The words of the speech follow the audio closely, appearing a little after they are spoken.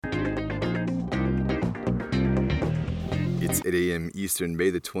It's 8 a.m. Eastern, May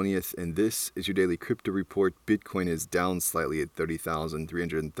the 20th, and this is your daily crypto report. Bitcoin is down slightly at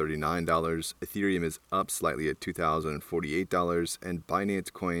 $30,339. Ethereum is up slightly at $2,048, and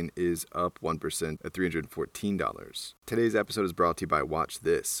Binance Coin is up 1% at $314. Today's episode is brought to you by Watch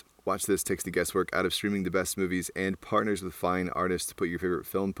This. Watch This takes the guesswork out of streaming the best movies and partners with fine artists to put your favorite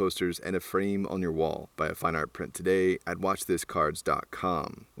film posters and a frame on your wall. Buy a fine art print today at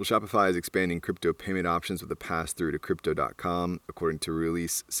watchthiscards.com. Well, Shopify is expanding crypto payment options with a pass-through to Crypto.com. According to a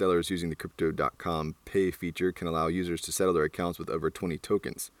release, sellers using the Crypto.com Pay feature can allow users to settle their accounts with over 20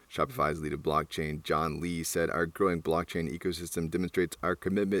 tokens. Shopify's lead of blockchain, John Lee, said, "Our growing blockchain ecosystem demonstrates our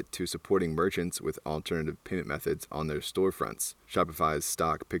commitment to supporting merchants with alternative payment methods on their storefronts." Shopify's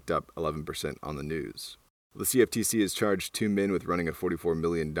stock picked up 11% on the news. The CFTC has charged two men with running a $44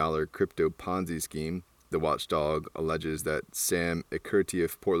 million crypto Ponzi scheme. The watchdog alleges that Sam Ikurti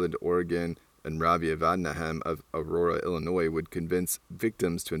of Portland, Oregon, and Ravia Vadnaham of Aurora, Illinois, would convince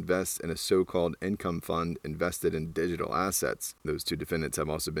victims to invest in a so-called income fund invested in digital assets. Those two defendants have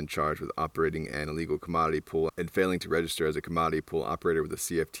also been charged with operating an illegal commodity pool and failing to register as a commodity pool operator with the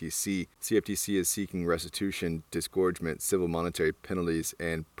CFTC. CFTC is seeking restitution, disgorgement, civil monetary penalties,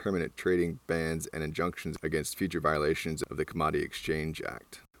 and permanent trading bans and injunctions against future violations of the Commodity Exchange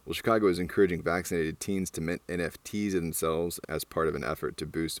Act. Well, Chicago is encouraging vaccinated teens to mint NFTs of themselves as part of an effort to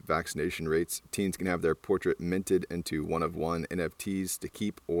boost vaccination rates. Teens can have their portrait minted into one-of-one NFTs to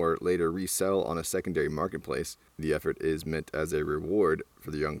keep or later resell on a secondary marketplace. The effort is meant as a reward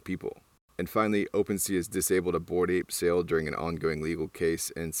for the young people. And finally, OpenSea has disabled a Bored Ape sale during an ongoing legal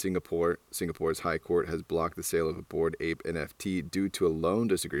case in Singapore. Singapore's High Court has blocked the sale of a Bored Ape NFT due to a loan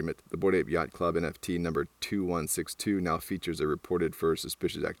disagreement. The Bored Ape Yacht Club NFT number 2162 now features a reported for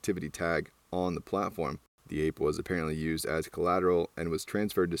suspicious activity tag on the platform. The ape was apparently used as collateral and was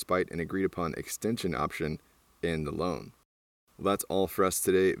transferred despite an agreed-upon extension option in the loan. Well, that's all for us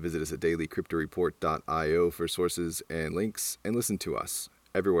today. Visit us at dailycryptoreport.io for sources and links, and listen to us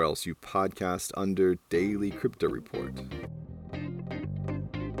everywhere else you podcast under Daily Crypto Report.